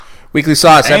Weekly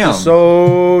Sauce, Damn.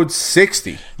 episode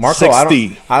 60. Marco,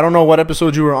 60. I don't know what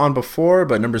episode you were on before,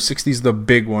 but number 60 is the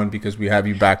big one because we have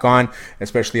you back on,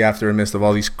 especially after a midst of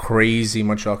all these crazy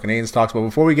Montreal Canadiens talks. But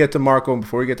before we get to Marco and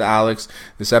before we get to Alex,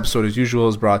 this episode, as usual,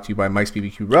 is brought to you by Mike's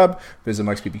BBQ Rub. Visit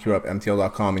Mike's BBQ Rub,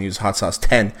 MTL.com, and use Hot Sauce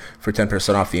 10 for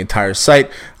 10% off the entire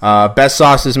site. Best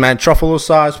sauces, man. Truffalo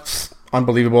sauce,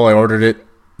 unbelievable. I ordered it.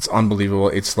 It's unbelievable.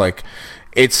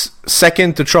 It's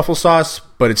second to truffle sauce,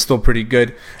 but it's still pretty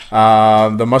good.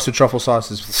 The mustard truffle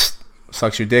sauce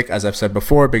sucks your dick, as I've said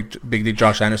before. Big D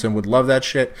Josh Anderson would love that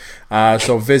shit.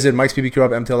 So visit Mike's BBQ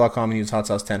Up, MTL.com, and use Hot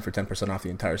Sauce 10 for 10% off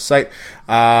the entire site.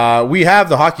 We have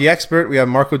the hockey expert. We have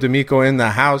Marco D'Amico in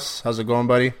the house. How's it going,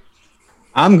 buddy?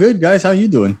 I'm good, guys. How you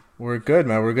doing? We're good,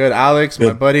 man. We're good. Alex,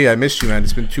 my buddy, I missed you, man.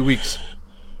 It's been 2 weeks.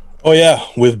 Oh yeah,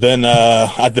 we've been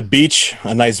at the beach,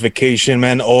 a nice vacation,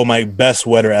 man. Oh, my best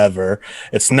weather ever.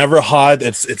 It's never hot.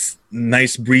 It's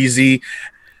nice, breezy.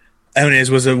 I mean, it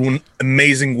was an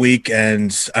amazing week,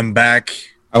 and I'm back.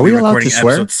 Are we allowed to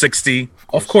swear? Episode 60,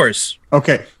 of course.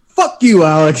 Okay. Fuck you,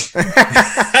 Alex. Well,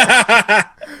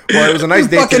 it was a nice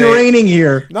It's day fucking today. raining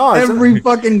here. No, it's every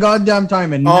fucking goddamn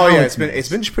time. And Oh now yeah, it's been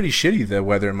pretty shitty, the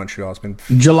weather in Montreal. It's been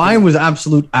July was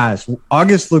absolute ass.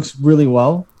 August looks really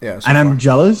well. Yeah, so and far. I'm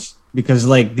jealous because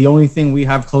like the only thing we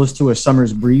have close to a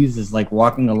summer's breeze is like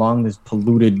walking along this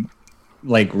polluted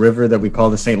like river that we call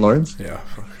the St. Lawrence. yeah.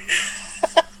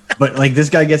 But like this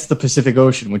guy gets the Pacific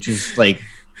Ocean, which is like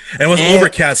And it was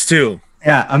overcast too.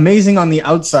 yeah, amazing on the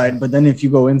outside, but then if you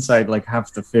go inside, like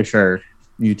half the fish are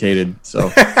mutated.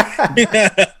 So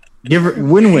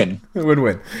win-win.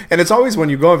 Win-win. And it's always when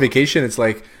you go on vacation, it's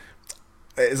like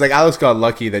Alex got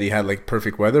lucky that he had like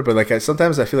perfect weather, but like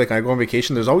sometimes I feel like when I go on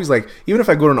vacation, there's always like, even if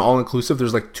I go to an all-inclusive,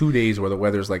 there's like 2 days where the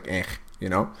weather's like you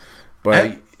know?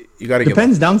 But you got to get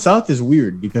Depends. Down south is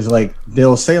weird because like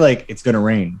they'll say like it's gonna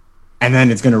rain, and then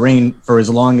it's gonna rain for as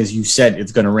long as you said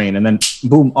it's gonna rain, and then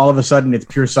boom, all of a sudden it's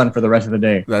pure sun for the rest of the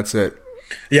day. That's it.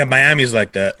 Yeah, Miami's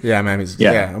like that. Yeah, man. It's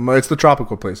Yeah. it's the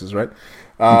tropical places, right?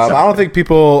 I don't think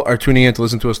people are tuning in to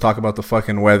listen to us talk about the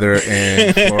fucking weather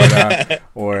in Florida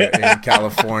or in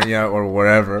California or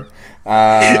wherever.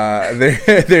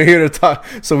 They're here to talk,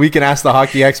 so we can ask the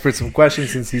hockey expert some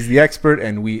questions since he's the expert,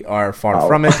 and we are far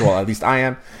from it. Well, at least I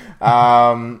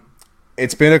am.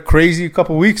 It's been a crazy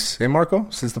couple weeks, hey Marco,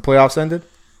 since the playoffs ended.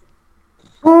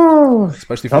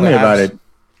 Especially for Tell the me about Habs. it.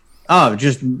 Oh,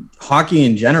 just hockey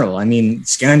in general. I mean,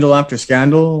 scandal after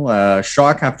scandal,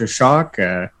 shock after shock.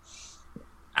 Where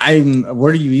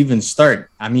do you even start?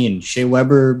 I mean, Shea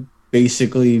Weber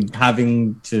basically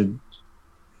having to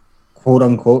quote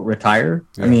unquote retire.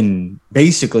 Yeah. I mean,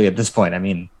 basically at this point, I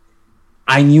mean,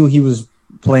 I knew he was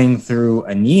playing through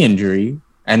a knee injury,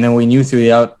 and then we knew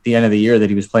throughout the end of the year that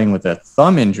he was playing with a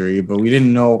thumb injury, but we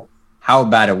didn't know how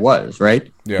bad it was,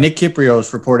 right? Yeah. Nick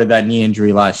Kyprios reported that knee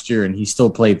injury last year, and he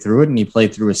still played through it, and he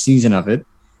played through a season of it.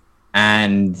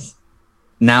 And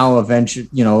now, eventually,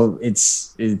 you know,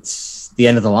 it's the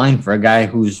end of the line for a guy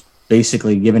who's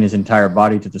basically given his entire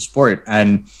body to the sport.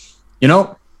 And, you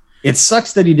know, it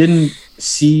sucks that he didn't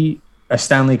see a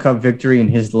Stanley Cup victory in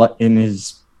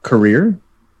his career,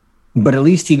 but at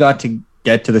least he got to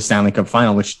get to the Stanley Cup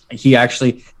final, which he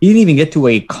didn't even get to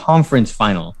a conference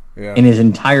final in his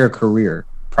entire career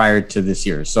prior to this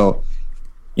year. So,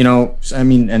 you know, I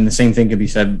mean, and the same thing could be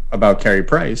said about Carey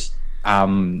Price.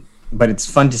 But it's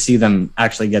fun to see them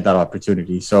actually get that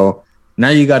opportunity. So now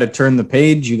you got to turn the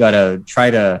page. You got to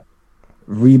try to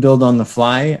rebuild on the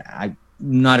fly. I'm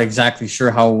not exactly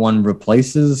sure how one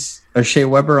replaces a Shea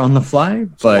Weber on the fly,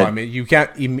 but Well, I mean, you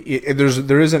can't.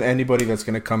 There isn't anybody that's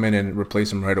going to come in and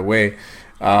replace him right away.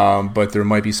 But there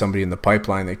might be somebody in the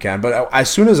pipeline that can. But as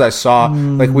soon as I saw,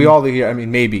 like we all hear, I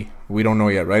mean, maybe we don't know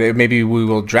yet, right? Maybe we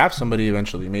will draft somebody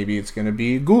eventually. Maybe it's going to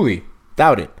be Gooley.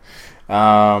 Doubt it.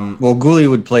 well, Gooley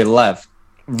would play left.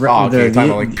 Oh, okay, you're talking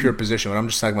about like pure position, but I'm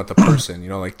just talking about the person. You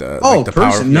know, like the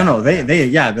person. power. No, they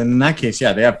then in that case,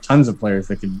 yeah, they have tons of players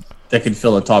that could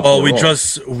fill a top. Oh, four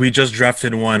role. we just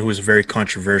drafted one who is very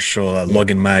controversial,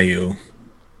 Logan Mailloux.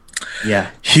 Yeah.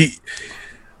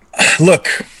 Look,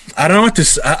 I don't know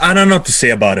what to say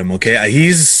about him. Okay,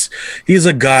 he's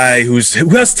a guy who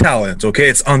has talent. Okay,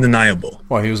 it's undeniable.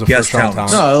 Well, he was a He has first round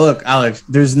talent. talent. No, look, Alex,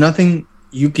 there's nothing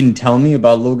you can tell me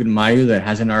about Logan Mailloux that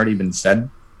hasn't already been said.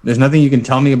 There's nothing you can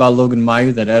tell me about Logan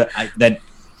Mailloux that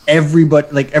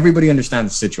everybody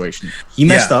understands the situation. He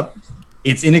messed up.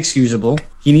 It's inexcusable.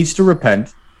 He needs to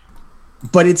repent.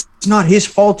 But it's not his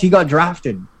fault he got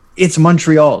drafted. It's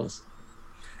Montreal's.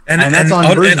 And that's on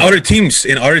Bergeron. other teams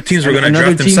were going to And other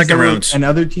draft him teams second that were- rounds. and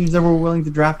other teams that were willing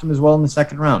to draft him as well in the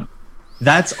second round.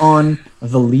 That's on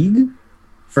the league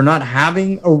for not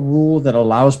having a rule that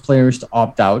allows players to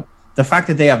opt out, the fact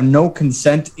that they have no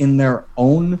consent in their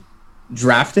own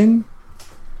drafting.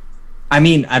 I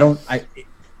mean,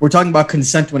 we're talking about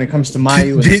consent when it comes to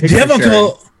Mayu.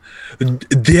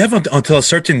 They have until a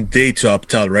certain day to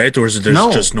opt out, right? Or is it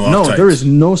just no opt out? No, there is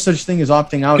no such thing as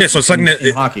opting out. Yeah, so it's like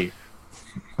in hockey.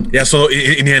 Yeah, so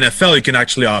in the NFL you can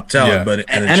actually opt out, but in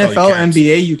NFL,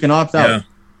 NBA you can opt out.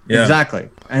 Yeah. Exactly.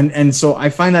 And so I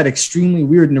find that extremely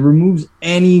weird, and it removes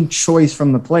any choice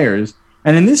from the players.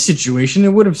 And in this situation, it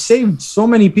would have saved so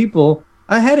many people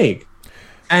a headache.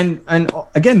 And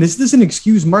again, this doesn't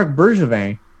excuse Marc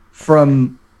Bergevin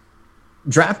from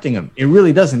drafting him. It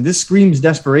really doesn't. This screams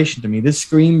desperation to me. This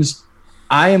screams,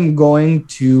 I am going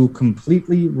to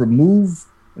completely remove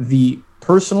the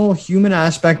personal human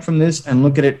aspect from this and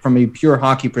look at it from a pure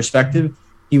hockey perspective.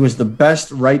 He was the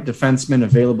best right defenseman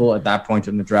available at that point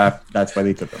in the draft. That's why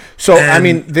they took him. So, I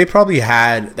mean, they probably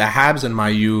had the Habs and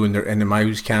Mayu and the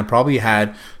Mayu's camp probably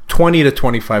had 20 to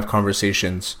 25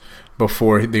 conversations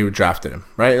before they drafted him,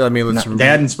 right? I mean, they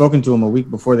hadn't spoken to him a week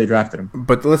before they drafted him.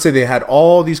 But let's say they had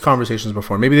all these conversations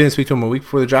before. Maybe they didn't speak to him a week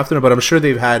before they drafted him, but I'm sure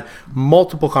they've had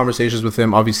multiple conversations with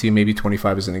him. Obviously, maybe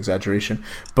 25 is an exaggeration,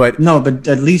 but no, but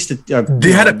at least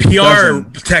they had a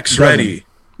PR text ready.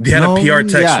 They had a PR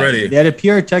text ready. They had a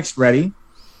PR text ready,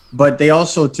 but they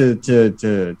also,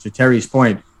 to Terry's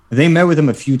point, they met with him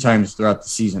a few times throughout the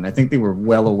season. I think they were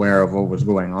well aware of what was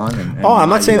going on. I'm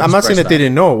not saying that they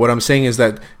didn't know. What I'm saying is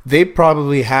that they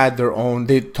probably had their own.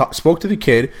 They spoke to the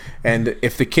kid, and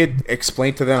if the kid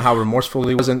explained to them how remorseful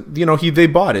he was, and they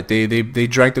bought it. They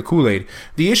drank the Kool-Aid.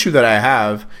 The issue that I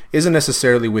have isn't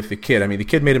necessarily with the kid. I mean, the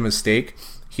kid made a mistake.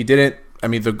 He didn't. I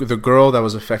mean, the girl that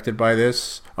was affected by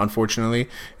this, unfortunately,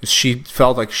 she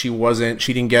felt like she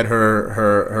didn't get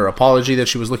her apology that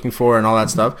she was looking for and all that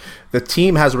stuff. The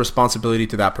team has a responsibility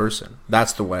to that person.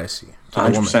 That's the way I see it.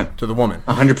 100%. To the woman.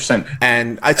 100%.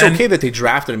 And it's okay that they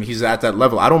drafted him. He's at that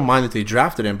level. I don't mind that they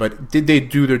drafted him, but did they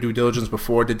do their due diligence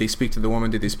before? Did they speak to the woman?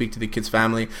 Did they speak to the kid's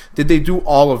family? Did they do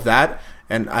all of that?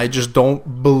 And I just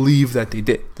don't believe that they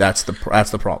did. That's the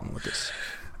problem with this.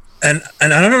 And I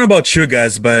don't know about you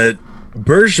guys, but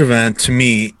Bergevin to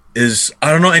me is,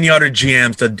 I don't know any other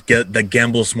GMs that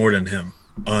gambles more than him.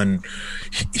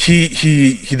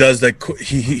 He does that.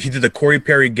 He did the Corey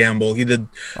Perry gamble. He did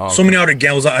so many other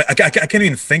gambles. I can't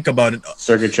even think about it.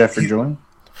 Sergachev for Joy.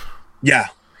 Yeah,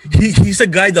 he's a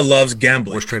guy that loves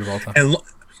gambling. Worst trade of all time.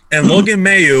 And Logan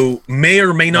Mayo may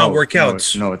or may not work out.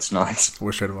 No, it's not.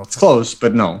 Worst trade of all time. It's close,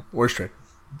 but no. Worst trade.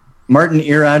 Martin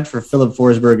Irad for Philip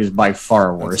Forsberg is by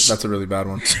far worse. That's a really bad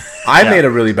one. I made a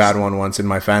really bad one once in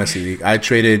my fantasy league. I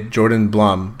traded Jonathan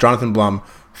Blum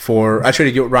I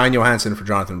traded Ryan Johansson for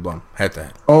Jonathan Blum head to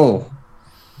head. Oh,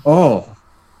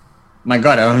 my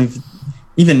God!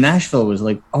 Even Nashville was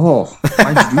like, "Oh,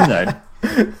 why'd you do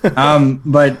that?"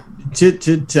 But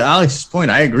to Alex's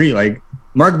point, I agree. Like,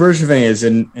 Marc Bergevin is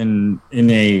in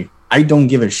a I don't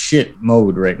give a shit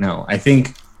mode right now. I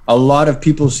think a lot of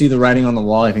people see the writing on the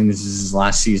wall. I think this is his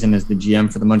last season as the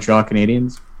GM for the Montreal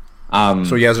Canadiens.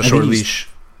 So he has a short leash.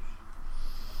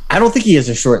 I don't think he has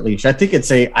a short leash. I think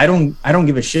it's I don't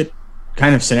give a shit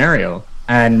kind of scenario.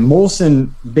 And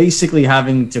Molson basically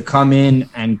having to come in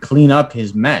and clean up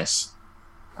his mess.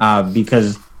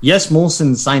 Because, yes,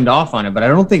 Molson signed off on it, but I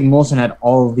don't think Molson had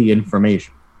all of the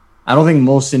information. I don't think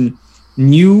Molson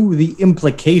knew the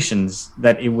implications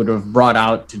that it would have brought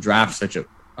out to draft such a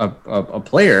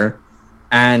player.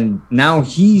 And now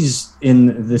he's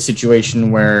in the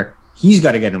situation where he's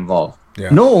got to get involved. Yeah.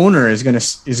 No owner is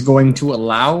going to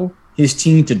allow his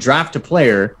team to draft a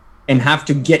player and have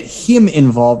to get him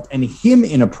involved and him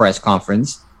in a press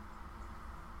conference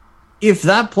if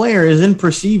that player isn't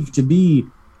perceived to be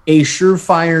a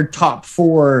surefire top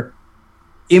 4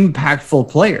 impactful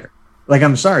player. Like,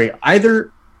 I'm sorry,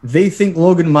 either they think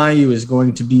Logan Mailloux is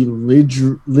going to be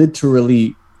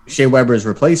literally Shea Weber's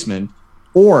replacement,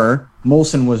 or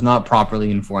Molson was not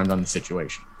properly informed on the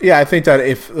situation. Yeah, I think that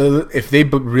if they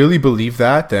really believe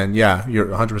that, then yeah, you're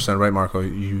 100% right, Marco.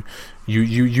 You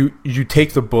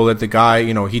take the bullet. The guy,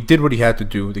 he did what he had to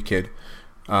do. The kid,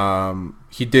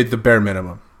 he did the bare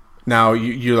minimum. Now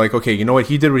you're like, okay, you know what?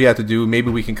 He did what he had to do. Maybe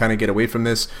we can kind of get away from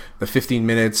this. The 15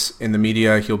 minutes in the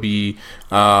media, he'll be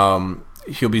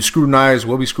scrutinized.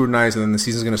 We'll be scrutinized, and then the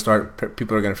season's going to start.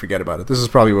 People are going to forget about it. This is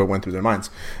probably what went through their minds.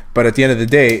 But at the end of the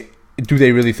day, do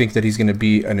they really think that he's going to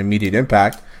be an immediate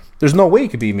impact? There's no way he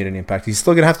could be immediate impact. He's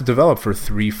still going to have to develop for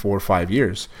 3, 4, 5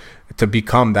 years to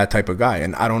become that type of guy.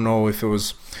 And I don't know if it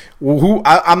was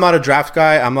I'm not a draft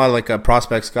guy. I'm not like a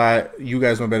prospects guy. You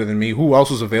guys know better than me. Who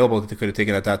else was available that they could have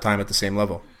taken at that time at the same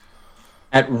level?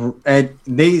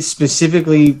 They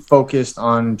specifically focused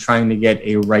on trying to get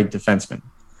a right defenseman.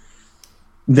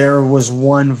 There was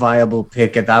one viable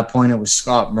pick at that point. It was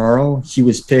Scott Murrow. He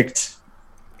was picked,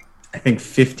 I think,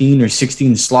 15 or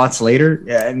 16 slots later,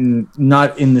 and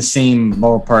not in the same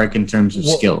ballpark in terms of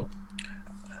skill.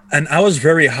 And I was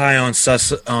very high on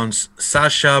Sasha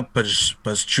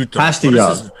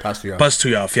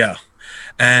Pastujov, yeah.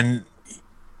 And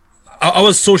I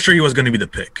was so sure he was going to be the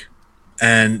pick.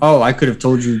 And I could have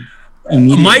told you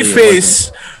immediately.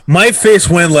 My face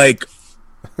went like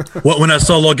when I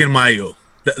saw Logan Mayo.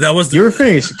 That was your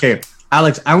face. Okay,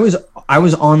 Alex, I was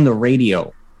on the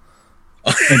radio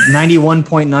at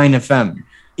 91.9 FM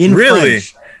in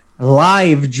French,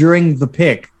 live during the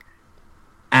pick,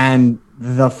 and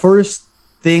the first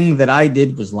thing that I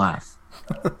did was laugh.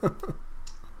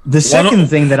 The second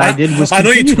thing that I did was I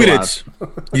know you tweeted.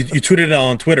 You tweeted it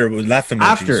on Twitter with laughing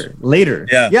emojis. Later.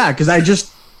 Yeah, because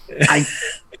I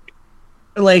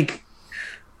like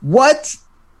what?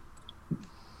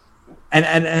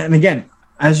 And again,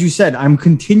 as you said, I'm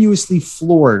continuously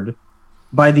floored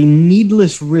by the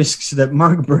needless risks that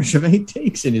Marc Bergevin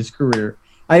takes in his career.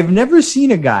 I've never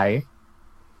seen a guy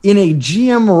in a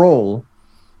GM role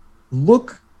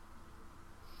look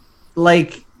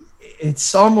like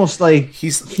it's almost like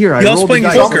he's playing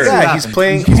poker. Yeah,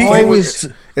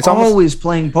 he's always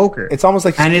playing poker. It's almost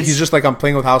like he's just like, I'm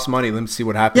playing with house money. Let me see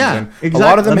what happens. Yeah, and exactly. A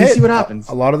lot of them hit. See what happens.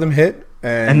 A lot of them hit.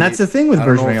 And that's the thing with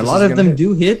Bergevin. A lot of them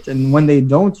do hit, and when they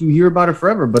don't, you hear about it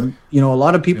forever. But a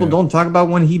lot of people don't talk about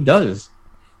when he does.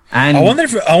 And I wonder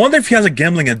if he has a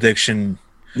gambling addiction.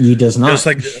 He does not. Just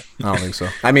like I don't think so.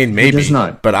 I mean, maybe, he does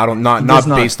not. But I don't not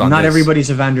based on. Not this.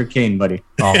 Everybody's Evander Kane, buddy.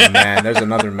 Oh man, there's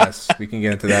another mess. We can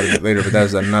get into that a bit later, but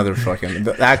there's another fucking.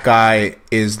 That guy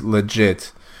is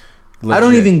legit. I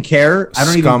don't even care. I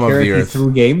don't even care if he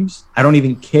threw games. I don't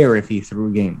even care if he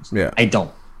threw games. Yeah, I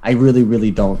don't. I really,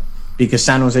 really don't. Because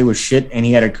San Jose was shit and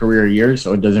he had a career year,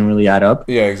 so it doesn't really add up.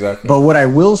 Yeah, exactly. But what I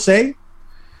will say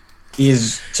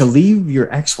is to leave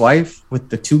your ex-wife with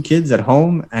the 2 kids at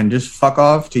home and just fuck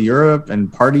off to Europe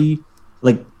and party.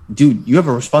 Like, dude, you have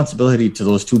a responsibility to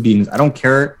those 2 beings. I don't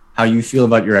care how you feel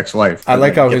about your ex-wife. I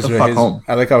like how his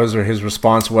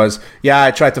response was, yeah,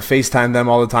 I tried to FaceTime them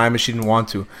all the time and she didn't want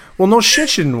to. Well, no shit,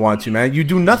 she didn't want to, man. You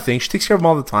do nothing. She takes care of them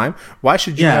all the time. Why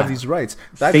should you have these rights?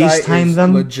 That FaceTime guy is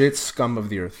them? Legit scum of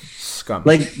the earth. Scum.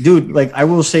 Like, dude, I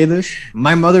will say this.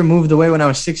 My mother moved away when I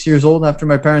was 6 years old after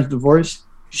my parents' divorce.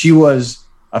 She was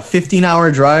a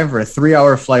 15-hour drive or a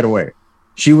 3-hour flight away.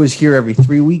 She was here every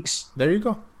 3 weeks. There you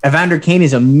go. Evander Kane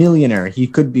is a millionaire. He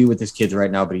could be with his kids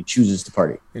right now, but he chooses to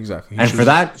party. Exactly. For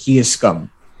that, he is scum.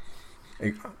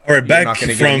 All right, back from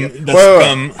the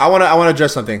scum. I want to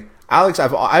address something. Alex,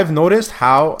 I've noticed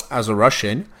how, as a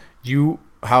Russian,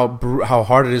 how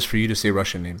hard it is for you to say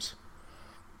Russian names.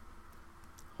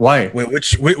 Why? Wait,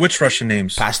 which Russian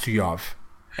names? Pastujov.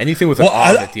 Anything with an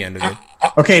 "ov" at the end of it.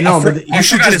 Okay, no, but you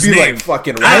should just be like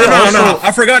fucking. No.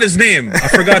 I forgot his name.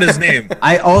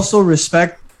 I also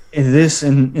respect this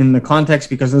in the context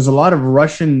because there's a lot of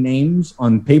Russian names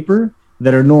on paper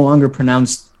that are no longer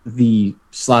pronounced the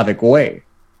Slavic way,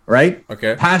 right?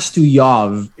 Okay.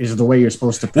 Pastujov is the way you're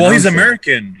supposed to pronounce it. Well, he's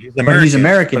American. He's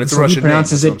American, but it's so he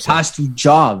pronounces it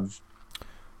Pastujov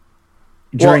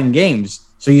during games.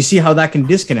 So you see how that can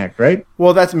disconnect, right?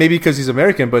 Well, that's maybe because he's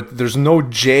American, but there's no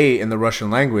J in the Russian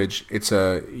language. It's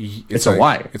a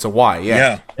Y. It's a Y,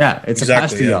 yeah. Yeah, it's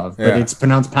exactly, a Pastujov, but it's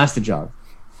pronounced Pastujov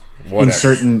in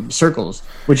certain circles,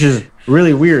 which is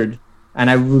really weird. And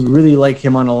I would really like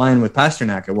him on a line with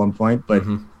Pasternak at one point, but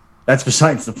that's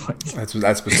besides the point.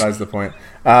 That's besides the point.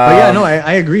 But yeah, no,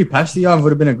 I agree. Pastujov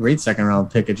would have been a great second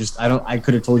round pick. I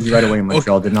could have told you right away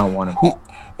Montreal did not want him.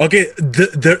 Okay,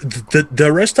 the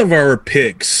rest of our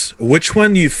picks, which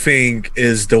one do you think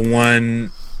is the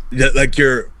one that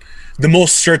you're the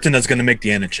most certain that's going to make the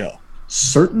NHL?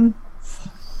 Certain?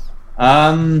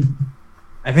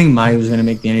 I think Mayo's going to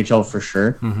make the NHL for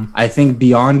sure. I think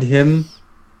beyond him,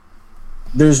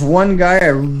 there's one guy I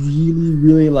really,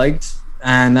 really liked,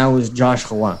 and that was Josh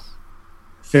Roy,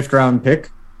 5th round pick.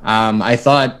 I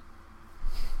thought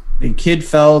the kid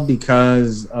fell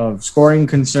because of scoring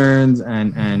concerns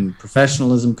and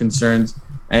professionalism concerns.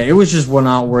 And it was just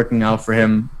not working out for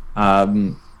him.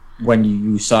 When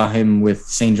you saw him with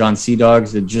St. John Sea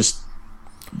Dogs, it just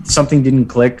something didn't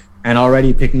click. And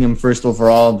already picking him first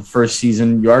overall the first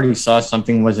season, you already saw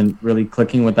something wasn't really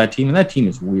clicking with that team. And that team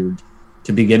is weird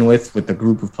to begin with the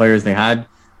group of players they had.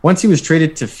 Once he was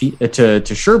traded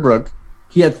to Sherbrooke,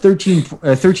 he had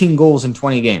 13 goals in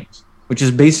 20 games, which is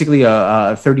basically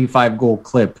a 35-goal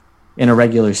clip in a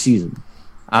regular season.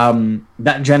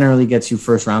 That generally gets you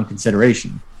first-round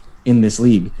consideration. in this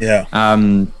league. Yeah.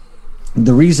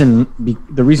 The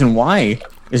reason why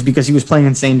is because he was playing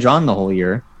in St. John the whole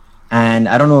year. And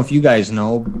I don't know if you guys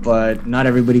know, but not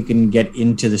everybody can get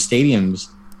into the stadiums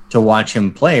to watch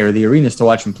him play, or the arenas to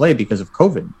watch him play, because of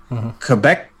COVID.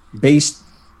 Quebec-based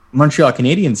Montreal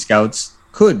Canadiens scouts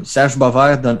could. Serge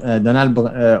Bavard, Donald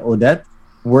Odette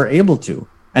were able to.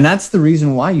 And that's the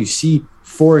reason why you see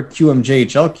 4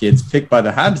 QMJHL kids picked by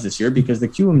the Habs this year, because the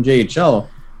QMJHL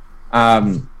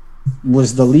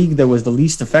was the league that was the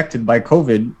least affected by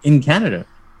COVID in Canada.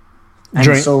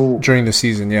 And during the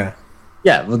season, yeah.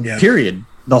 Yeah, period.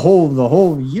 The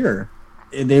whole year.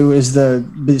 There was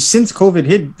since COVID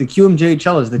hit, the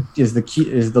QMJHL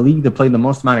is the league that played the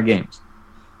most amount of games.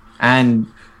 And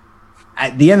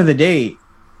at the end of the day,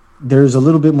 there's a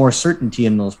little bit more certainty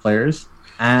in those players.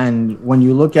 And when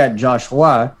you look at Josh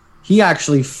Roy, he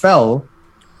actually fell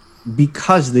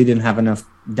because they didn't have enough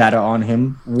data on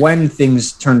him when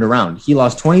things turned around. He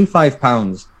lost 25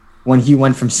 pounds when he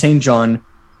went from St. John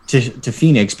to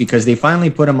Phoenix, because they finally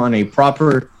put him on a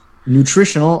proper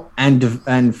nutritional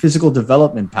and physical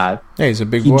development path. Yeah, he's a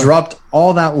big boy. He dropped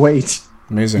all that weight.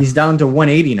 Amazing. He's down to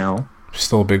 180 now.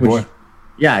 Still a big boy.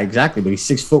 Yeah, exactly. But he's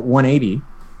 6 foot 180.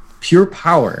 Pure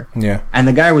power. Yeah. And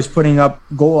the guy was putting up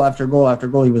goal after goal after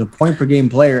goal. He was a point per game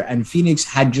player, and Phoenix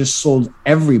had just sold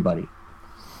everybody.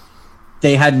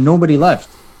 They had nobody left.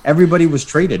 Everybody was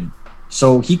traded.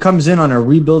 So he comes in on a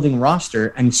rebuilding roster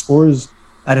and scores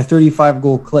at a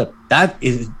 35-goal clip. That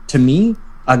is, to me,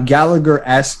 a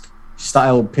Gallagher-esque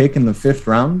style pick in the 5th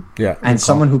round. Yeah. And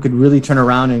someone who could really turn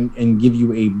around and give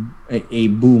you a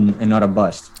boom and not a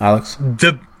bust. Alex?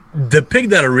 The pick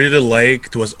that I really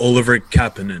liked was Oliver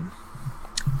Kapanen.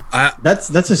 That's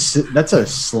a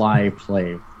sly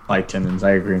play by Timmins.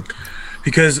 I agree.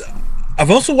 Because I've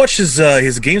also watched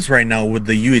his games right now with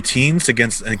the U18s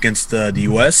against the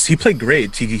US. He played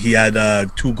great. He had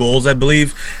 2 goals, I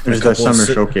believe. There's the summer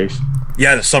showcase.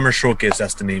 Yeah, the summer showcase.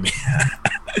 That's the name.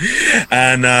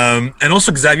 and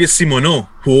also Xavier Simoneau,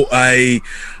 who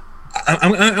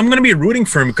I'm going to be rooting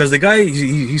for him, because the guy,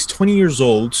 he's 20 years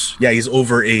old. Yeah, he's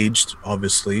overaged,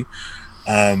 obviously.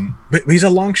 But he's a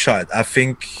long shot. I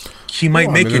think he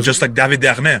might make it, just like David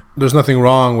Darnay. There's nothing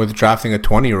wrong with drafting a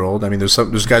 20-year-old. I mean, there's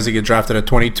guys that get drafted at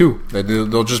 22.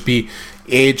 They'll just be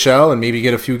AHL and maybe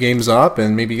get a few games up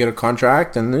and maybe get a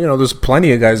contract. And, there's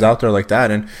plenty of guys out there like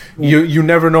that. And you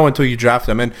never know until you draft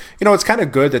them. And, it's kind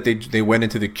of good that they went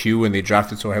into the queue and they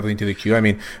drafted so heavily into the queue. I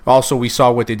mean, also, we saw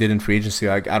what they did in free agency.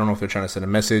 I don't know if they're trying to send a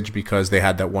message because they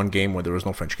had that one game where there was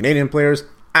no French-Canadian players.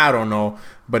 I don't know,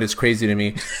 but it's crazy to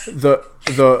me.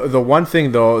 The one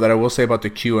thing, though, that I will say about the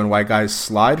queue and why guys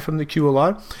slide from the queue a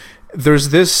lot,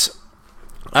 there's this,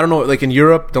 I don't know, like in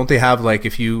Europe, don't they have, like,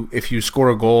 if you score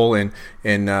a goal in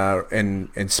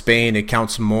Spain, it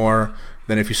counts more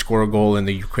than if you score a goal in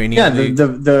the Ukrainian league?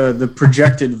 The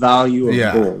projected value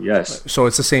of goal, yes. So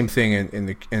it's the same thing in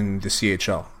the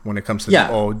CHL when it comes to the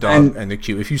O-Dub and the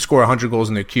Q. If you score 100 goals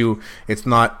in the Q, it's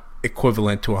not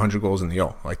equivalent to 100 goals in the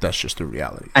O. Like, that's just the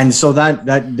reality. And so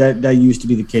that used to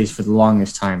be the case for the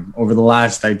longest time. Over the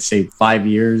last, I'd say, 5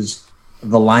 years,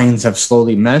 the lines have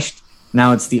slowly meshed.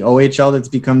 Now it's the OHL that's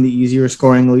become the easier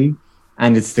scoring league,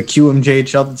 and it's the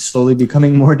QMJHL that's slowly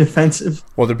becoming more defensive.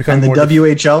 Well, they're becoming and the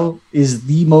WHL is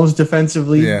the most defensive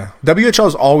league. Yeah, WHL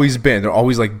has always been. They're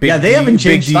always like big. Yeah, they haven't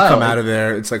changed big D style. Come out of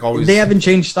there. It's like always. They haven't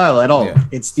changed style at all. Yeah.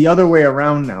 It's the other way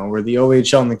around now, where the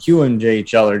OHL and the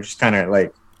QMJHL are just kind of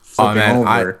like flipping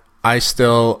over. I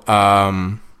still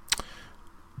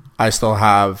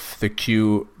have the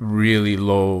Q really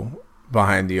low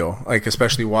behind the O, like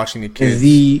especially watching the kids.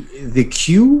 The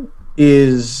Q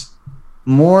is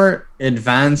more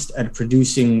advanced at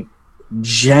producing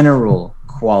general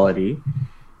quality.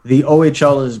 The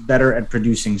OHL is better at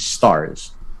producing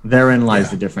stars. Therein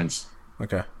lies the difference.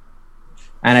 Okay.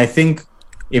 And I think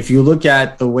if you look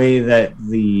at the way that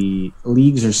the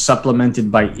leagues are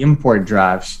supplemented by import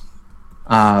drafts,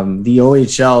 the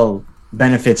OHL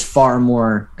benefits far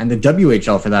more, and the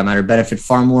WHL for that matter, benefit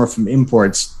far more from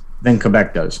imports than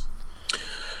Quebec does.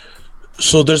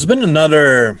 So there's been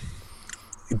another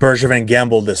Bergevin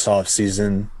gamble this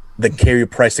offseason, the Carey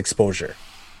Price exposure.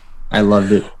 I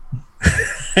loved it.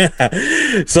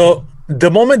 So the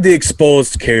moment they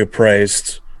exposed Carey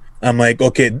Price, I'm like,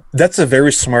 okay, that's a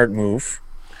very smart move,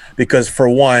 because for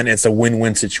one, it's a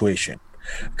win-win situation.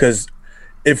 Because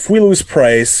if we lose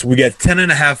Price, we get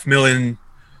 $10.5 million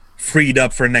freed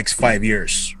up for the next 5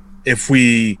 years. If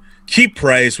we keep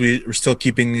Price, we're still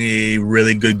keeping a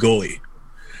really good goalie.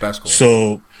 Best goalie.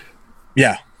 So,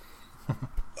 yeah.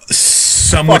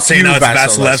 Some would say now it's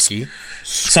Vasilevsky.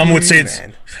 Some would say it's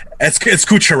It's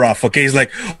Kucherov. Okay, he's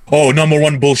like, oh, number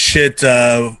one bullshit.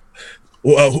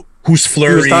 Who's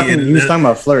Fleury? He was talking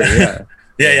about Fleury. Yeah.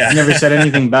 Yeah. He never said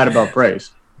anything bad about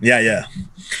Price. Yeah.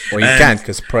 Well, you can't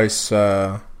because Price.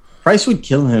 Price would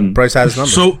kill him. Price had his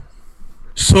number.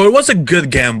 So it was a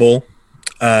good gamble.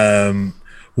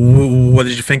 What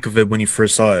did you think of it when you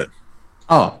first saw it?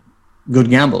 Oh, good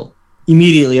gamble.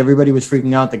 Immediately, everybody was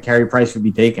freaking out that Carey Price would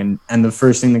be taken. And the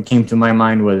first thing that came to my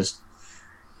mind was,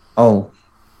 oh,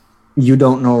 you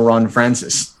don't know Ron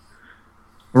Francis.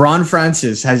 Ron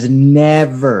Francis has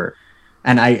never,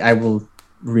 and I will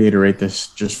reiterate this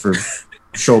just for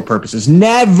show purposes,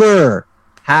 never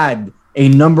had a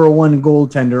number one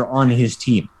goaltender on his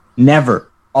team. Never.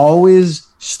 Always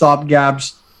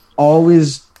stopgaps,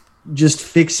 always just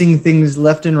fixing things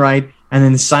left and right, and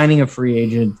then signing a free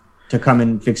agent to come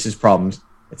and fix his problems.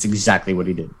 That's exactly what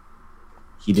he did.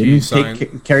 He didn't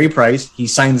take Carey Price. He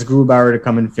signs Grubauer to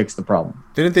come and fix the problem.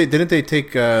 Didn't they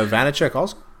take Vanacek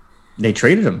also? They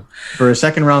traded him for a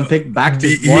second-round pick back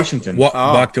to Washington.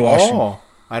 Back to Washington. Oh,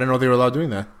 I didn't know they were allowed doing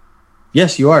that.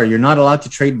 Yes, you are. You're not allowed to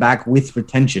trade back with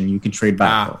retention. You can trade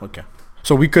back. Okay.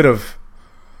 So we could have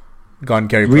gone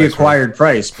Carey Price. Reacquired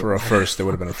Price. For a first. It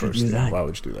would have been a first. Why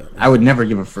would you do that? I would never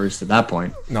give a first at that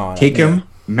point. No. Take him.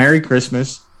 Merry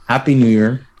Christmas. Happy New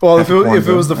Year. Well, if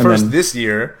it was the first this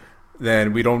year,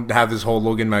 then we don't have this whole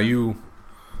Logan Mailloux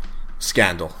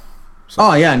scandal. So.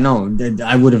 Oh, yeah, no.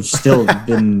 I would have still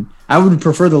been... I would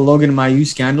prefer the Logan Mailloux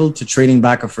scandal to trading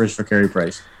back a first for Carey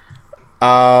Price.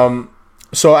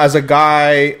 So as a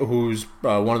guy who's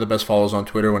one of the best followers on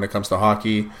Twitter when it comes to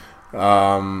hockey,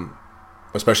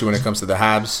 especially when it comes to the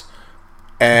Habs,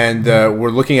 and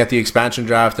we're looking at the expansion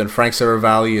draft, and Frank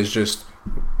Saravalli is just,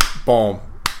 boom,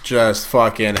 just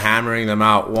fucking hammering them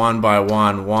out one by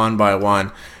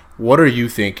one. What are you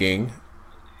thinking?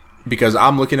 Because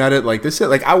I'm looking at it like this.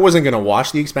 Like, I wasn't going to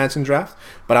watch the expansion draft,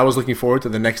 but I was looking forward to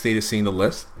the next day to seeing the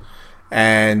list.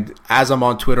 And as I'm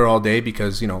on Twitter all day,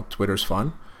 because, Twitter's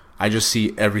fun, I just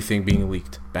see everything being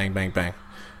leaked. Bang, bang, bang.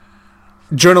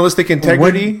 Journalistic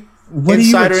integrity, what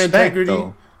insider do you expect, integrity.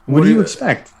 Though? What do you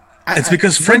expect? It's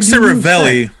because Frank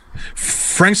Saravalli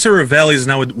is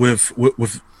now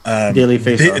with Daily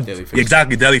Faceoff.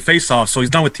 Exactly, Daily Faceoff. So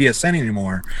he's not with TSN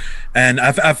anymore, and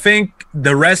I think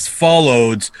the rest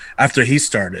followed after he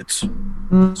started. So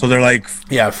they're like,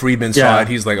 Friedman saw it.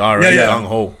 He's like, all right, gung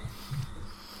ho.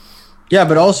 Yeah,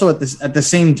 but also at the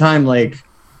same time, like,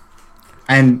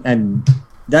 and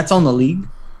that's on the league.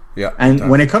 Yeah. And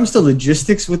when it comes to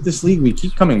logistics with this league, we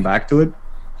keep coming back to it.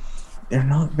 They're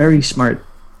not very smart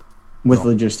with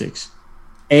logistics.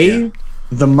 The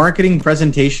marketing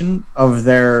presentation of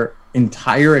their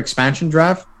entire expansion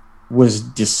draft was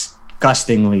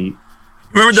disgustingly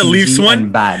remember the Leafs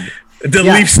one? Bad.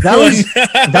 Leafs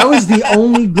that was the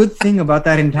only good thing about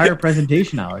that entire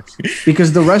presentation, Alex,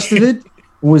 because the rest of it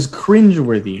was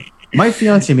cringeworthy. My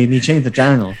fiance made me change the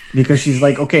channel because she's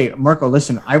like, okay, Marco,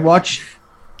 listen, I watch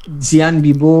Zian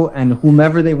Bibo and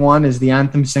whomever they want as the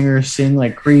anthem singer sing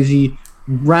like crazy,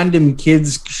 random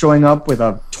kids showing up with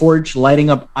a torch lighting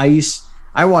up ice.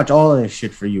 I watch all of this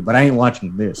shit for you, but I ain't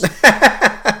watching this.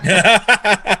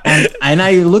 and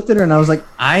I looked at her and I was like,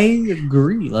 I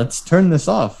agree. Let's turn this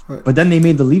off. But then they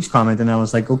made the Leafs comment and I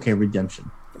was like, okay,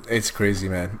 redemption. It's crazy,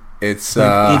 man. It's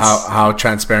how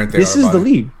transparent they are. This is the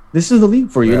league. This is the league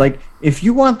for you. Yeah. Like, if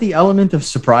you want the element of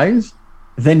surprise,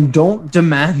 then don't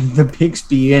demand the picks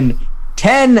be in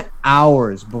 10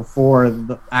 hours before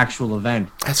the actual event.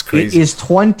 That's crazy. It is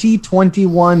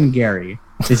 2021, Gary.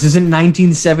 This isn't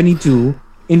 1972.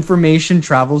 Information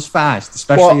travels fast,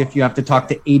 especially if you have to talk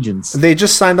to agents. They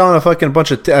just signed on a fucking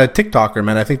bunch of TikToker,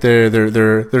 man. I think they're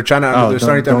trying to they're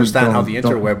starting to understand how the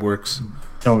interweb works.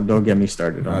 Don't get me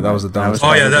started on that was the dumbest.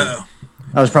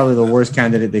 That was probably the worst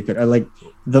candidate they could.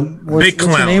 What's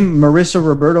her name? Marissa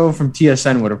Roberto from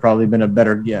TSN would have probably been a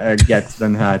better get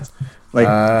than that. Like,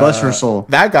 bless her soul.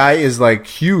 That guy is like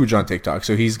huge on TikTok,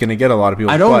 so he's gonna get a lot of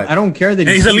people. I don't care that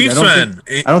he's a Leafs fan.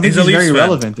 I don't think he's very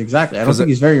relevant. Exactly. I don't think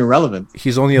he's very irrelevant.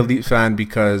 He's only a Leafs fan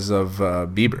because of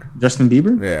Bieber. Justin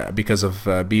Bieber? Yeah, because of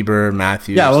Bieber,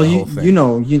 Matthews. Yeah, well,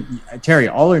 Terry,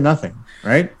 all or nothing,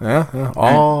 right? Yeah,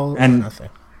 all or nothing.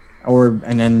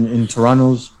 And then in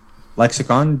Toronto's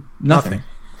lexicon, nothing.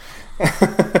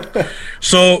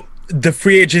 So the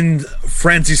free agent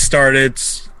frenzy started.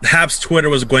 Habs Twitter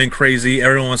was going crazy.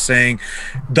 Everyone was saying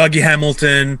Dougie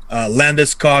Hamilton,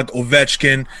 Landeskog,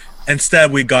 Ovechkin.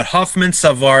 Instead, we got Hoffman,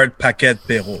 Savard, Paquette,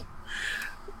 Perreault.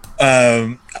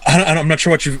 I'm not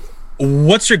sure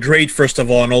what's your grade, first of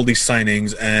all, on all these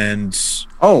signings? And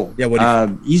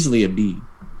easily a B.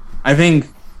 I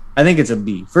think it's a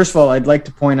B. First of all, I'd like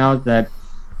to point out that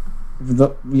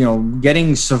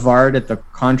getting Savard at the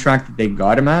contract that they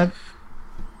got him at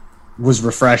was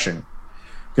refreshing,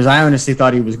 because I honestly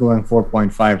thought he was going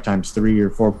 4.5 times 3 or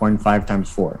 4.5 times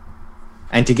 4,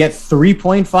 and to get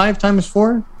 3.5 times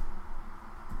 4,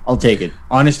 I'll take it.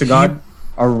 Honest to God,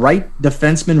 a right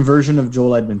defenseman version of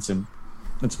Joel Edmondson.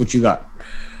 That's what you got.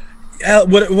 Yeah,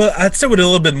 well, I'd say with a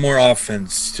little bit more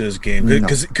offense to his game,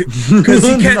 because No. he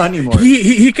Not can anymore.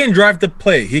 he can drive the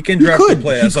play. He can drive the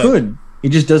play. He could. He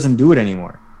just doesn't do it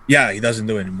anymore. Yeah, he doesn't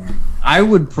do it anymore. I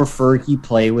would prefer he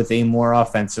play with a more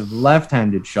offensive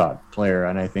left-handed shot player,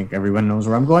 and I think everyone knows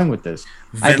where I'm going with this.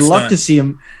 I'd love to see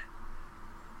him.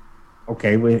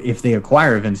 Okay, if they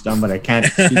acquire Vince Dunn, but I can't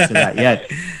speak to that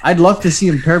yet. I'd love to see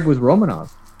him paired with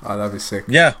Romanov. Oh, that'd be sick.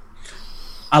 Yeah.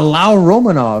 Allow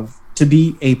Romanov to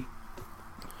be a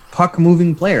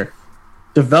puck-moving player.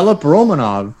 Develop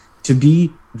Romanov to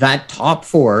be that top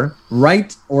 4,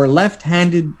 right or left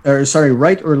D,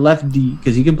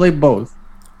 because he can play both,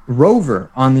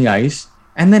 rover on the ice,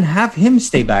 and then have him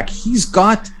stay back. He's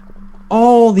got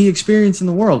all the experience in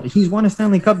the world. He's won a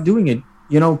Stanley Cup doing it,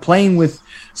 playing with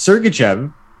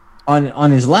Sergachev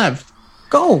on his left.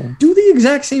 Go. Do the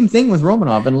exact same thing with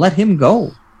Romanov and let him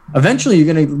go. Eventually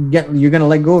you're gonna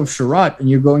let go of Sherratt, and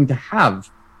you're going to have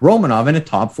Romanov in a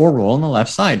top 4 role on the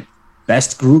left side.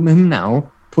 Best groom him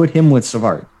now. Put him with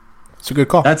Savard. It's a good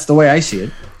call. That's the way I see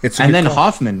it. And then call.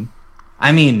 Hoffman.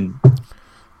 I mean,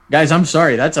 guys, I'm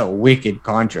sorry. That's a wicked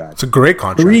contract. It's a great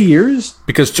contract. 3 years?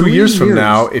 Because 2 years from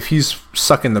now, if he's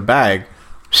sucking the bag,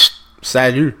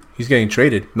 salut, he's getting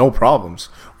traded. No problems.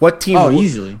 What team?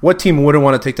 Easily. What team wouldn't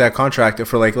want to take that contract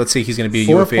for, like, let's say he's going to be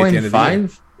a UFA at the end of the year?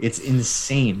 4.5? It's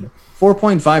insane.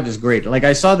 4.5 is great. Like,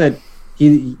 I saw that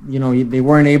they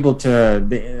weren't able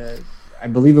to. I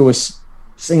believe it was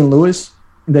St. Louis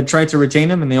that tried to retain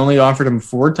him, and they only offered him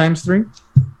 4 times 3.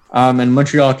 And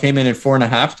Montreal came in at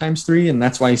 4.5 times 3, and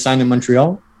that's why he signed in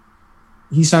Montreal.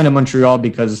 He signed in Montreal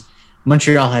because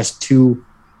Montreal has 2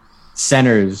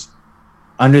 centers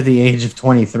under the age of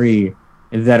 23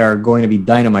 that are going to be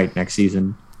dynamite next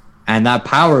season. And that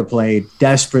power play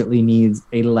desperately needs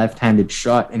a left-handed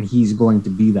shot, and he's going to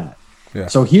be that. Yeah.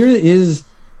 So here is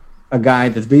a guy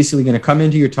that's basically going to come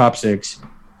into your top 6,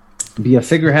 be a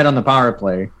figurehead on the power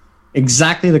play,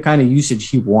 exactly the kind of usage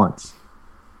he wants.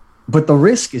 But the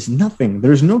risk is nothing.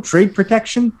 There's no trade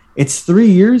protection. It's 3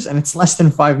 years, and it's less than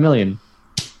 $5 million.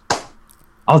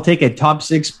 I'll take a top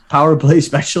 6 power play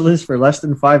specialist for less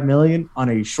than $5 million on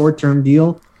a short-term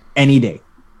deal any day.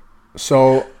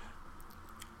 So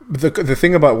the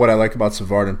thing about what I like about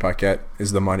Savard and Paquette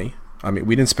is the money. I mean,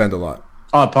 we didn't spend a lot.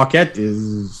 Paquette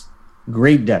is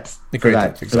great depth for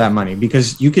that money,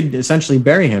 because you could essentially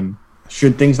bury him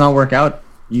should things not work out.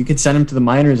 You could send him to the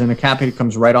minors, and the cap hit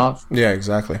comes right off. Yeah,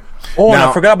 exactly. Oh, and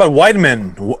I forgot about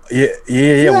Weidman.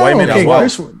 Yeah, Weidman as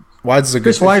well. Weidman's a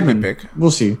good pick.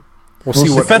 We'll see. We'll see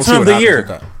what defenseman of the year.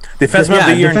 Defenseman of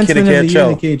the year in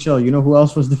KHL. You know who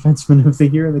else was defenseman of the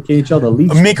year in the KHL? The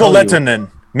Leafs. Mikko Lehtinen.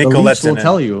 The Leafs will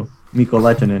tell you. Mikko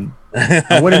Lehtinen.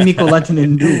 What did Mikko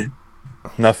Lehtinen do?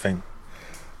 Nothing.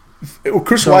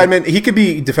 Chris Weidman, he could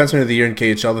be defenseman of the year in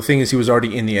KHL. The thing is, he was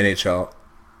already in the NHL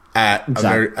at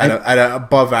a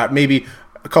above, maybe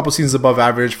a couple seasons above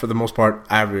average, for the most part,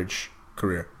 average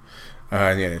career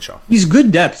in the NHL. He's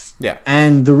good depth. Yeah.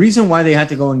 And the reason why they had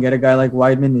to go and get a guy like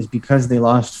Weidman is because they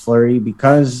lost Fleury,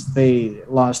 because they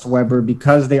lost Weber,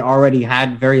 because they already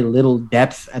had very little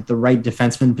depth at the right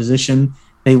defenseman position.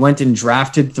 They went and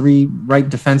drafted 3 right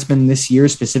defensemen this year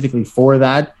specifically for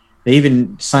that. They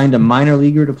even signed a minor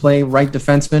leaguer to play right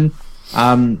defenseman.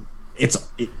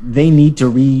 They need to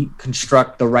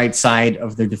reconstruct the right side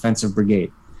of their defensive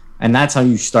brigade. And that's how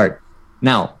you start.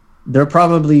 Now, they're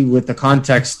probably, with the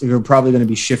context, they're probably going to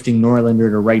be shifting Norlinder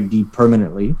to right D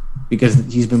permanently, because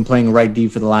he's been playing right D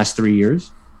for the last 3 years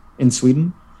in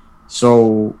Sweden.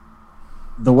 So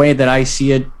the way that I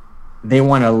see it, they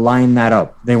want to line that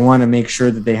up. They want to make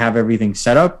sure that they have everything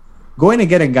set up. Going to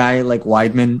get a guy like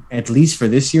Weidman, at least for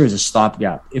this year, is a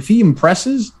stopgap. If he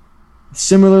impresses,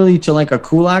 similarly to like a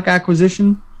Kulak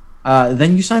acquisition,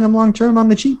 then you sign him long-term on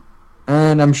the cheap.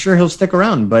 And I'm sure he'll stick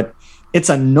around. But it's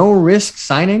a no-risk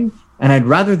signing, and I'd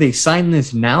rather they sign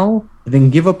this now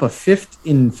than give up a 5th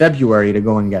in February to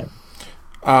go and get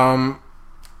him.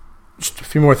 Just a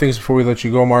few more things before we let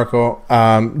you go, Marco.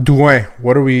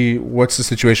 Drouin, what's the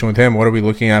situation with him? What are we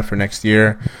looking at for next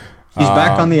year? He's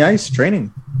back on the ice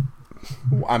training.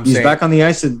 He's back on the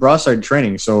ice at Brossard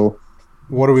training. So,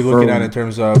 what are we looking at in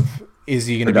terms of, is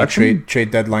he going to be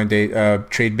trade deadline date,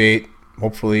 trade bait?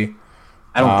 Hopefully,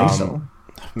 I don't think so.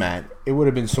 Man, it would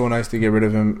have been so nice to get rid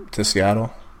of him to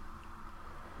Seattle.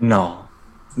 No,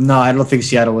 No, I don't think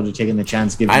Seattle would have taken the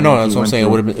chance. Given I know, he that's what I'm went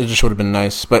saying. through. It just would have been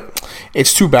nice, but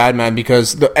it's too bad, man.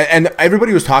 Because and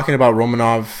everybody was talking about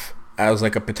Romanov as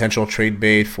like a potential trade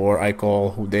bait for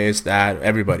Eichel. Who this, that,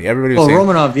 everybody was Well, saying,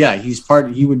 Romanov, yeah,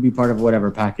 he would be part of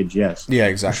whatever package. Yes. yeah,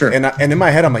 exactly. Sure. And in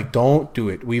my head, I'm like, don't do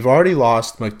it. We've already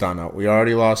lost McDonough. We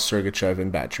already lost Sergachev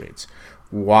in bad trades.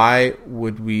 Why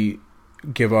would we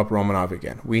give up Romanov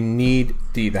again? We need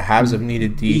D. The Habs have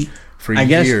needed D for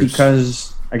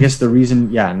years. I guess the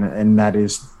reason, yeah, and that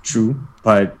is true.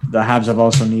 But the Habs have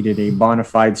also needed a bona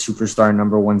fide superstar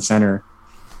number one center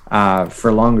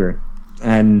for longer,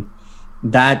 and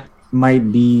that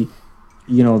might be,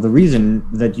 the reason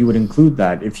that you would include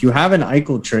that. If you have an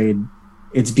Eichel trade,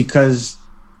 it's because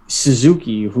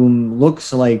Suzuki, whom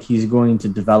looks like he's going to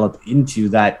develop into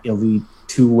that elite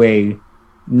two-way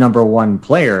number one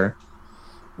player,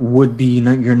 would be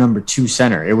your number two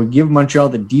center. It would give Montreal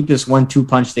the deepest 1-2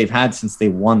 punch they've had since they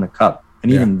won the cup.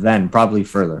 And even then, probably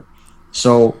further.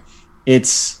 So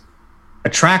it's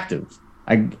attractive.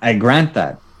 I grant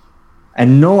that.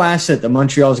 And no asset that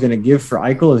Montreal is going to give for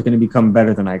Eichel is going to become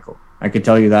better than Eichel. I could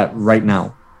tell you that right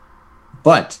now.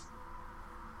 But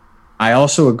I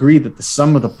also agree that the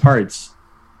sum of the parts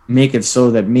make it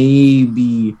so that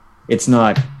maybe it's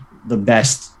not the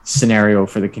best scenario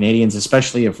for the Canadians,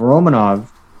 especially if Romanov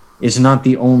is not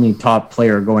the only top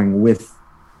player going with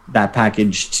that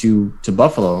package to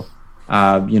Buffalo.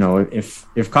 If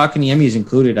Kotkaniemi is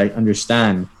included, I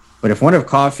understand. But if one of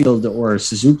Caulfield or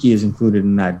Suzuki is included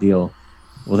in that deal,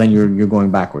 well, then you're going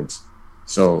backwards.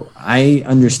 So I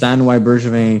understand why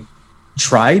Bergevin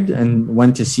tried and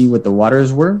went to see what the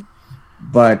waters were.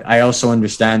 But I also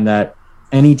understand that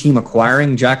any team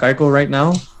acquiring Jack Eichel right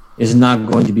now is not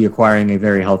going to be acquiring a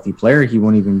very healthy player. He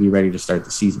won't even be ready to start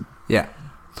the season. Yeah.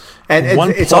 And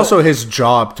it's also his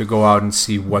job to go out and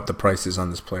see what the price is on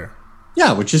this player.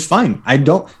 Yeah, which is fine.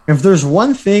 If there's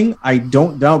one thing I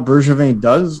don't doubt Bergevin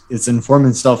does, it's inform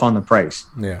himself on the price.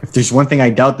 Yeah. If there's one thing I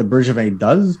doubt that Bergevin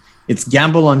does, it's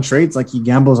gamble on trades like he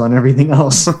gambles on everything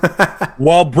else.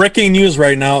 Well, breaking news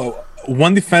right now,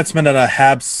 one defenseman that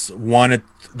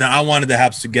I wanted the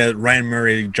Habs to get, Ryan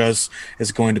Murray, just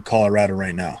is going to Colorado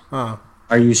right now. Oh.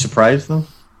 Are you surprised though?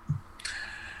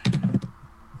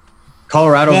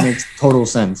 Colorado makes total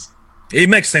sense. It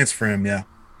makes sense for him, yeah.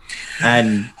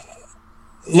 And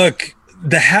look,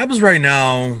 the Habs right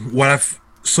now,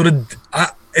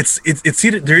 it's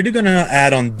either they're either gonna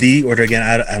add on D or they're gonna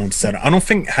add on center. I don't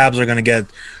think Habs are gonna get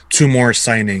two more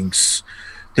signings.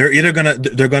 They're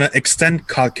gonna extend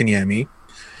Kotkaniemi,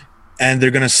 and they're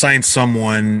gonna sign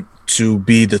someone to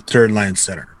be the third line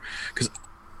center. Because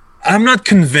I'm not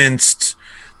convinced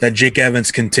that Jake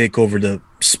Evans can take over the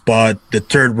spot, the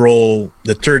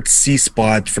third C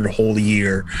spot for the whole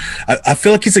year. I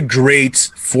feel like he's a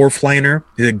great fourth liner.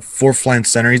 He's a fourth line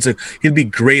center. He'd be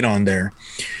great on there.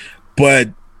 But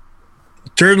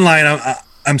third line,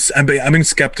 I'm being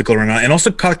skeptical right now. And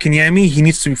also Kotkaniemi, he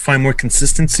needs to find more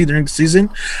consistency during the season.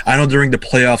 I know during the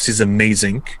playoffs he's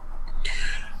amazing.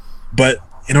 But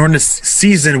in order to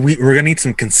season, we're going to need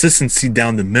some consistency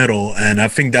down the middle. And I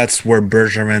think that's where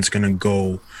Bergevin's going to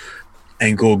go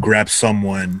and go grab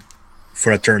someone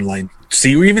for a third line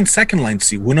C or even second line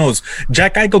C. Who knows?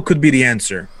 Jack Eichel could be the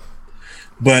answer.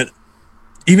 But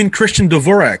even Christian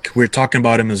Dvorak, we're talking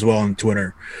about him as well on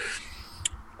Twitter.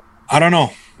 I don't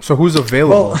know. So who's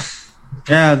available? Well,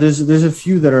 yeah, there's a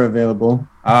few that are available.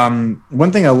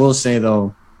 One thing I will say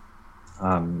though,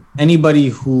 anybody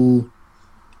who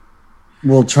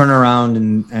will turn around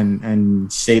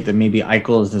and say that maybe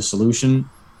Eichel is the solution,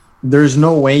 there's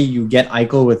no way you get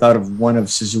Eichel without one of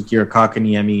Suzuki or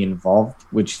Kotkaniemi involved,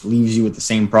 which leaves you with the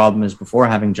same problem as before,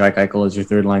 having Jack Eichel as your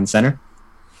third line center.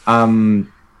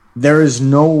 There is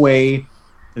no way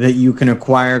that you can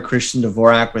acquire Christian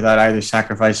Dvorak without either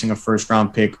sacrificing a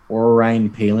first-round pick or Ryan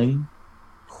Poehling,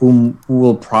 who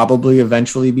will probably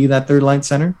eventually be that third-line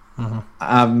center.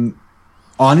 Mm-hmm.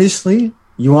 Honestly,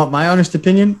 you want my honest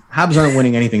opinion? Habs aren't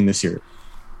winning anything this year.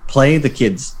 Play the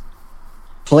kids.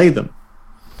 Play them.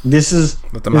 This is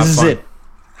it.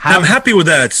 I'm happy with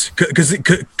that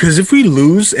because if we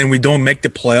lose and we don't make the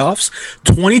playoffs,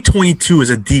 2022 is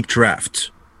a deep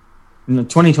draft.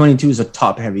 2022 is a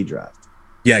top-heavy draft.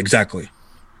 Yeah, exactly.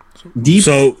 Deep,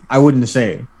 so I wouldn't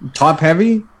say.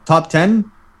 Top-heavy, top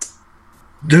 10.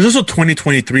 There's also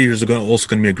 2023 is also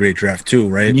going to be a great draft too,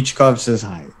 right? Michkov says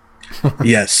hi.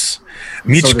 Yes.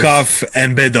 Michkov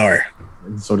and Bedard.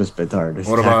 And so does Bedard.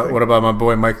 What about my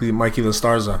boy Mikey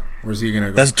Lastarza? Where's he gonna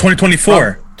go? That's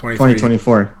 2024.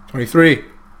 2024. 23.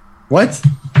 What?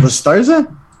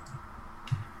 Lastarza?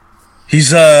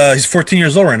 He's 14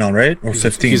 years old right now, right? Or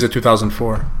 15? He's a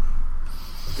 2004.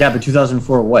 Yeah, but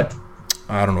 2004 what?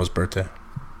 I don't know his birthday.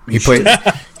 He played.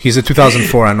 He's a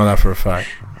 2004. I know that for a fact.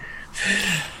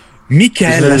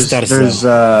 Mikael There's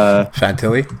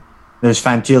Fantilli. there's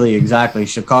Fantilli, exactly.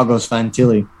 Chicago's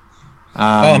Fantilli.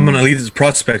 I'm gonna leave his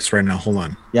prospects right now. Hold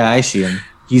on. Yeah, I see him.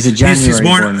 He's a January He's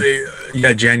born.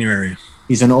 born. January.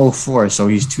 He's an 04, so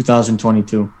he's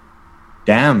 2022.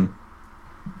 Damn.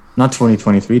 Not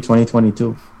 2023,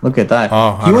 2022. Look at that. Oh,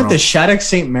 I he don't went know. to Shattuck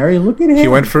St. Mary. Look at him. He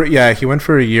went for a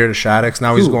year to Shaddix.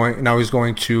 Now he's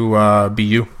going to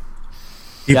BU.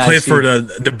 He Yeah, I played see. for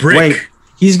the Brick. Wait,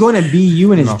 he's going to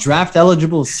BU in his No. draft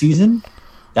eligible season?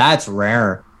 That's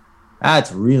rare.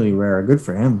 That's really rare. Good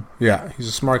for him. Yeah, he's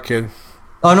a smart kid.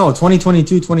 Oh, no,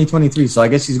 2022, 2023. So I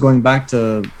guess he's going back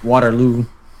to Waterloo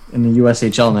in the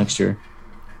USHL next year.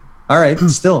 All right,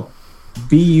 still.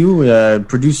 BU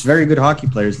produced very good hockey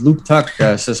players. Luke Tuck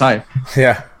says hi.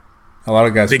 Yeah, a lot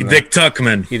of guys. Big from there. Dick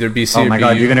Tuckman. Either BC Oh or my BU.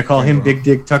 God, you're gonna call him Big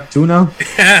Dick Tuck too now?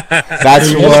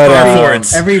 That's All what. star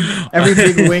forwards. Every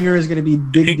big winger is gonna be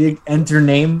Big Dick. Enter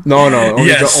name. No, only,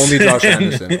 Yes. only Josh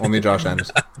Anderson. Only Josh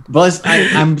Anderson. Buzz,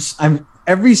 I'm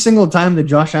every single time that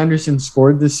Josh Anderson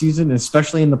scored this season,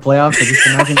 especially in the playoffs, I just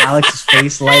imagine Alex's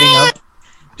face lighting up,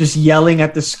 just yelling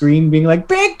at the screen, being like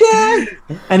 "Big Dick,"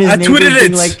 and his I neighbors tweeted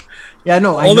being it. like, "Yeah,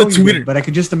 no, I All know the you Twitter- did, but I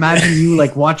could just imagine you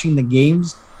like watching the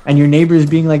games." And your neighbors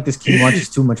being like, "This kid watches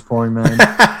too much porn, man."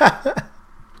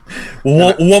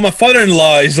 Well, my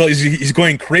father-in-law he's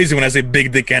going crazy when I say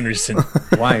Big Dick Anderson.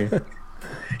 Why?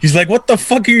 He's like, "What the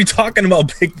fuck are you talking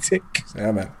about, Big Dick?"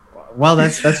 Yeah, man. Well,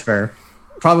 that's fair.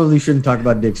 Probably shouldn't talk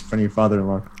about dicks in front of your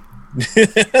father-in-law.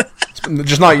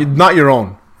 Just not your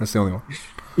own. That's the only one.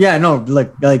 Yeah, no,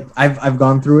 like I've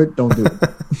gone through it. Don't do it.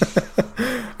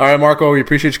 All right, Marco. We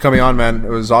appreciate you coming on, man. It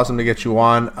was awesome to get you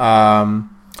on.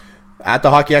 At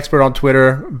the Hockey Expert on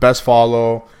Twitter, best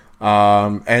follow.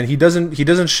 And he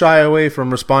doesn't shy away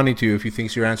from responding to you if he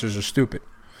thinks your answers are stupid.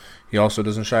 He also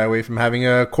doesn't shy away from having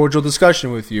a cordial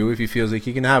discussion with you if he feels like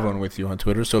he can have one with you on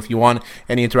Twitter. So if you want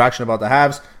any interaction about the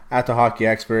Habs, at the Hockey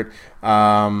Expert.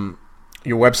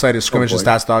 Your website is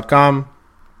scrimmagestats.com.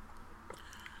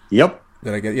 Yep.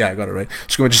 Did I get? Yeah, I got it right.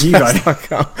 You got it.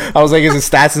 Scrimmagestats.com. I was like, is it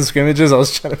stats and scrimmages? I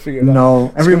was trying to figure it out.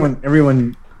 No,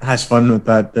 everyone has fun with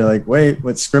that. They're like, wait,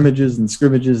 what scrimmages and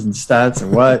stats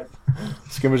and what?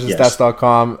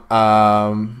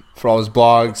 Scrimmagestats.com. For all his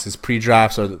blogs, his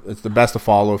pre-drafts it's the best to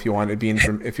follow if you want to be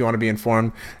informed. It's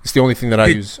the only thing that I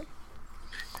use.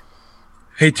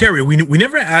 Hey Terry, we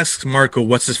never asked Marco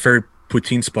what's his favorite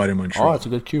poutine spot in Montreal. Oh, that's a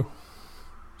good cue.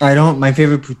 I don't. My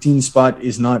favorite poutine spot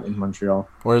is not in Montreal.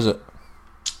 Where is it?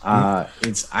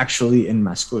 It's actually in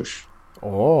Mascouche.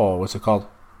 Oh, what's it called?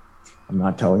 I'm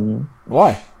not telling you.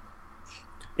 Why?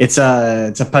 It's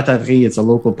a pataterie. It's a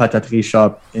local pataterie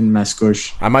shop in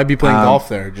Mascouche. I might be playing golf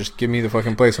there. Just give me the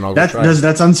fucking place and I'll go try.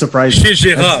 That's unsurprising. Chez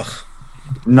Gérard.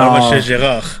 No, What about Chez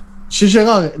Gérard? Chez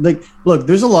Gérard, like, look,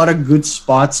 there's a lot of good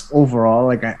spots overall.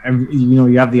 Like,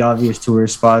 you have the obvious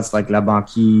tourist spots like La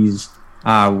Banquise,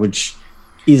 which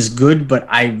is good, but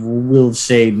I will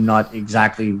say not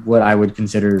exactly what I would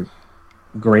consider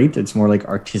great. It's more like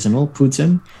artisanal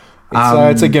poutine.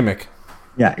 It's a gimmick.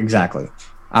 Yeah, exactly.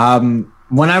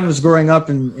 When I was growing up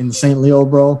in St. Leo,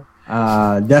 bro,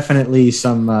 definitely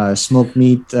some smoked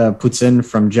meat poutine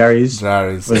from Jerry's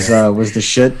was the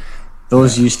shit.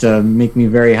 Those used to make me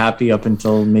very happy up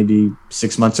until maybe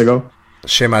 6 months ago.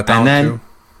 Chez Ma And Tante, then too.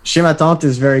 Chez Ma Tante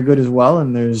is very good as well.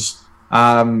 And there's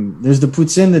the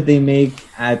poutine that they make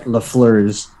at La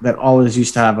Fleur's that always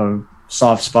used to have a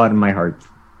soft spot in my heart.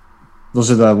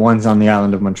 Those are the ones on the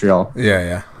island of Montreal.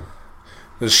 Yeah.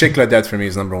 The Chez Claudette for me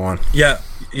is number one. Yeah.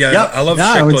 Yep. I love Yeah,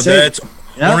 I Chez would say- Claudette.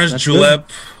 Yeah, Orange that's Julep.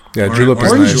 Yeah, julep is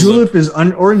Orange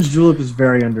nice. julep is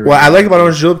very underrated. What I like about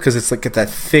orange julep because it's like get that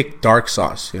thick dark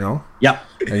sauce, you know. Yeah,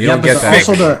 And you don't but get that.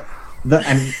 also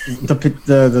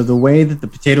the way that the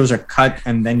potatoes are cut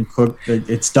and then cooked,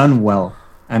 it's done well,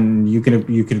 and you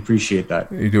can appreciate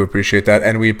that. You do appreciate that,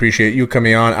 and we appreciate you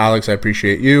coming on, Alex. I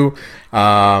appreciate you.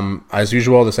 As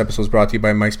usual, this episode is brought to you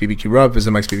by Mike's BBQ Rub.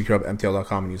 Visit Mike's BBQ Rub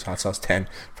MTL.com and use hot sauce 10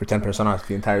 for 10% off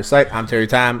the entire site. I'm Terry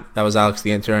Tam. That was Alex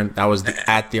the intern. That was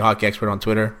at the Hockey Expert on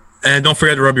Twitter. And don't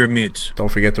forget to rub your meat. Don't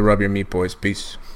forget to rub your meat, boys. Peace.